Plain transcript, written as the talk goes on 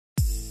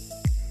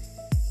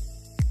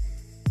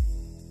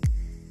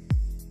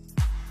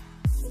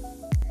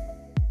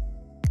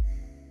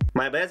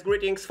My best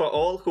greetings for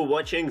all who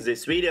watching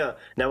this video.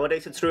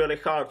 Nowadays it's really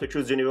hard to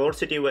choose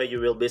university where you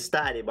will be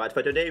studying, but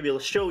for today we'll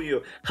show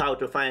you how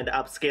to find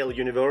upscale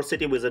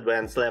university with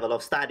advanced level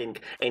of studying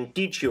and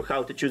teach you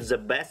how to choose the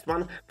best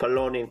one for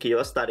learning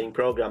your studying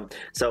program.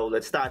 So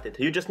let's start it.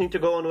 You just need to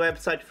go on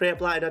website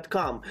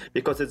freeapply.com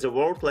because it's the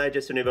world's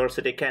largest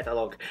university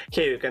catalog.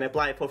 Here you can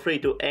apply for free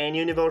to any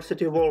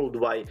university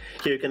worldwide.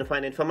 Here you can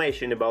find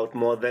information about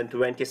more than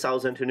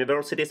 20,000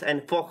 universities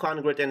and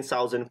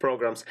 400,000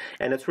 programs,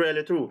 and it's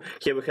really true.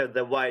 Here we have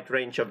the wide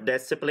range of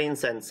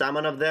disciplines and some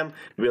of them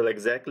will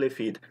exactly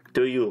fit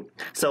to you.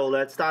 So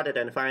let's start it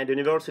and find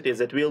universities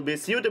that will be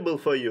suitable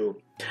for you.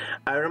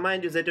 I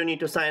remind you that you need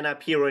to sign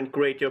up here and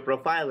create your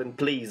profile, and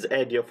please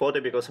add your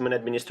photo because when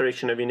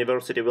administration of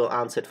university will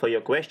answer for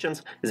your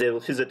questions, they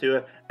will see that you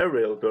are a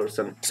real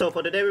person. So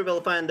for today we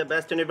will find the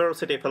best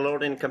university for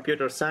learning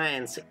computer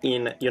science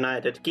in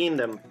United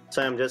Kingdom.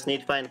 So I just need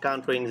to find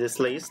country in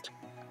this list.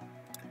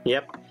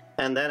 Yep,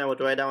 and then I would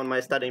write down my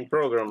studying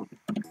program.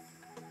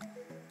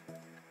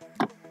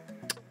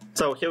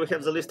 So here we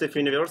have the list of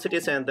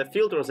universities and the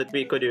filters that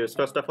we could use.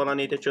 First of all, I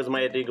need to choose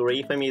my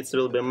degree. For me it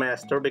will be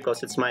master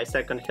because it's my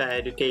second higher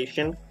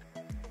education.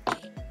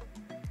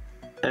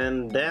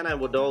 And then I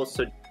would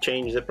also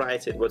change the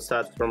price. It would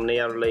start from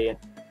nearly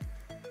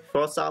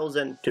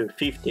 4,000 to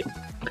 50.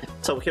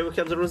 So here we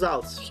have the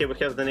results. Here we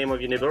have the name of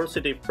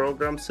university,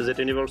 programs that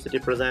university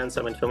presents,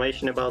 some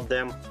information about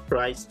them,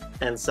 price,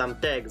 and some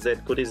tags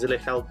that could easily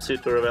help you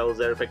to reveal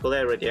their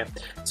popularity.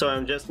 So I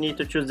just need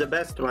to choose the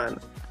best one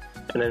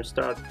and then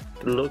start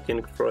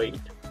looking for it.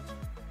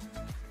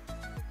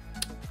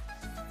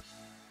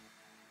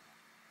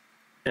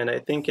 And I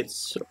think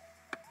it's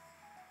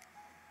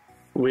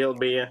will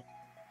be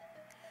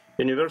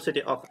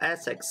University of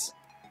Essex.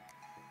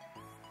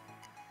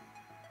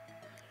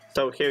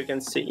 So here you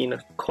can see in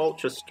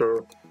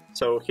Colchester.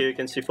 So here you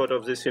can see photo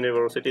of this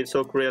university. It's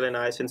look really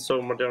nice in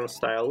so modern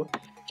style.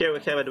 Here we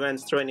have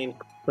advanced training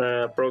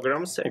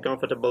programs, a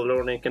comfortable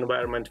learning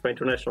environment for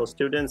international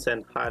students,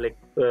 and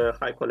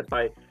high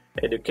qualified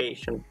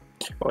education.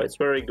 Oh, it's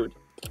very good.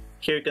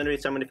 Here you can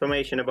read some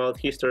information about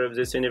history of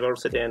this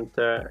university and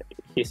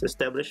his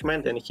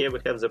establishment, and here we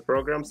have the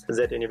programs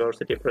that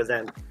university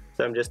present.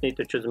 So I just need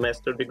to choose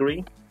master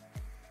degree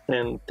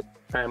and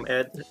I'm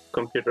add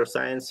computer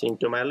science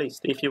into my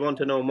list. If you want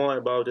to know more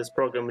about this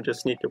program, you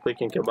just need to click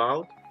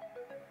about.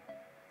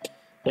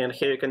 And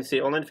here you can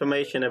see all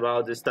information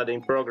about the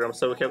studying program.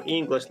 So we have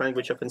English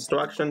language of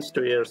instructions,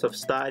 2 years of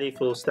study,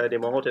 full study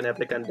mode, and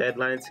applicant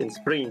deadlines in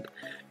spring.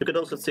 You could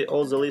also see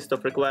all the list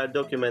of required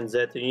documents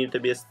that you need to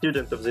be a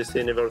student of this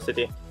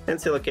university and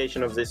see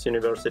location of this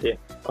university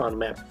on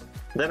map.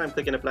 Then I'm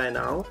clicking apply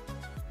now.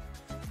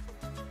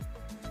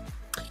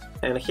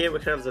 And here we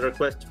have the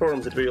request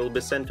form that we will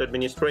be sent to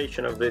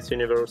administration of this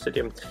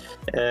university.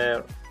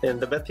 And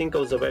the best thing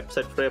of the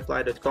website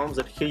freeapply.com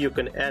that here you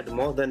can add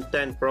more than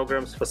 10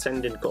 programs for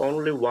sending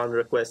only one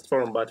request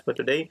form. But for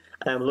today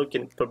I am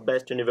looking for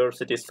best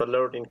universities for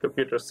learning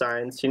computer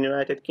science in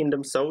United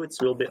Kingdom, so it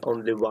will be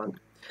only one.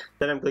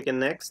 Then I'm clicking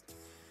next.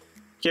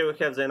 Here we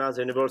have the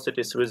another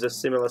universities with a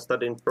similar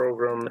studying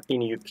program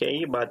in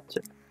UK, but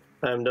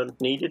I don't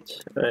need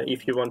it.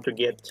 If you want to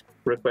get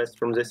request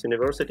from this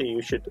university,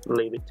 you should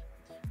leave it.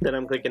 Then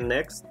I'm clicking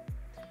next.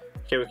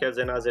 Here we have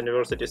the another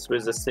universities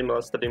with a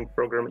similar studying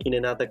program in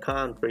another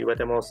country, but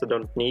I also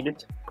don't need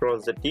it.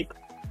 Cross the tick,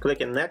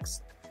 clicking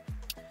next.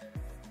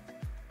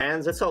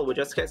 And that's all. We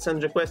just had some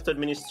request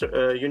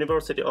to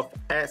University of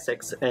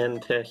Essex,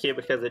 and here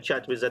we have the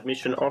chat with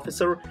admission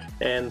officer,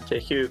 and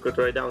here you could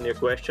write down your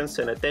questions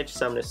and attach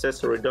some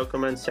necessary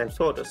documents and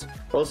photos.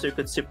 Also you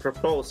could see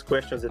proposed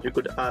questions that you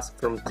could ask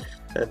from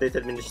this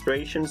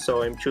administration,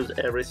 so I'm choose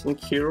everything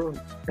here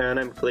and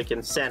I'm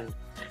clicking send.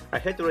 I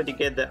had already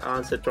get the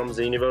answer from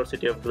the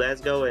University of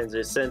Glasgow, and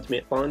they sent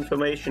me all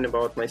information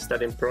about my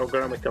studying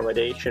program,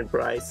 accommodation,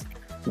 price,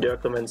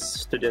 documents,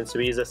 students'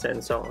 visas,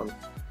 and so on.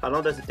 How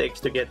long does it take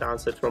to get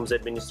answered from the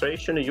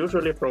administration?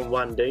 Usually from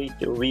 1 day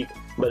to a week,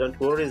 but don't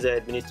worry, the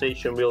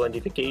administration will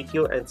authenticate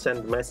you and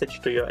send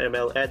message to your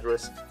email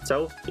address,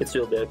 so it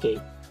will be okay.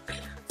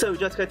 So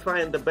just had to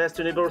find the best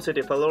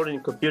university for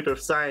learning computer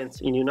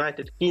science in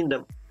United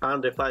Kingdom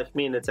under 5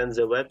 minutes, and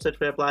the website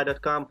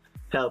freeapply.com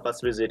help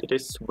us with it. It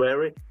is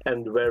very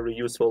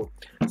useful.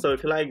 So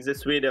if you like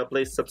this video,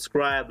 please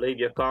subscribe, leave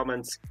your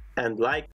comments and like.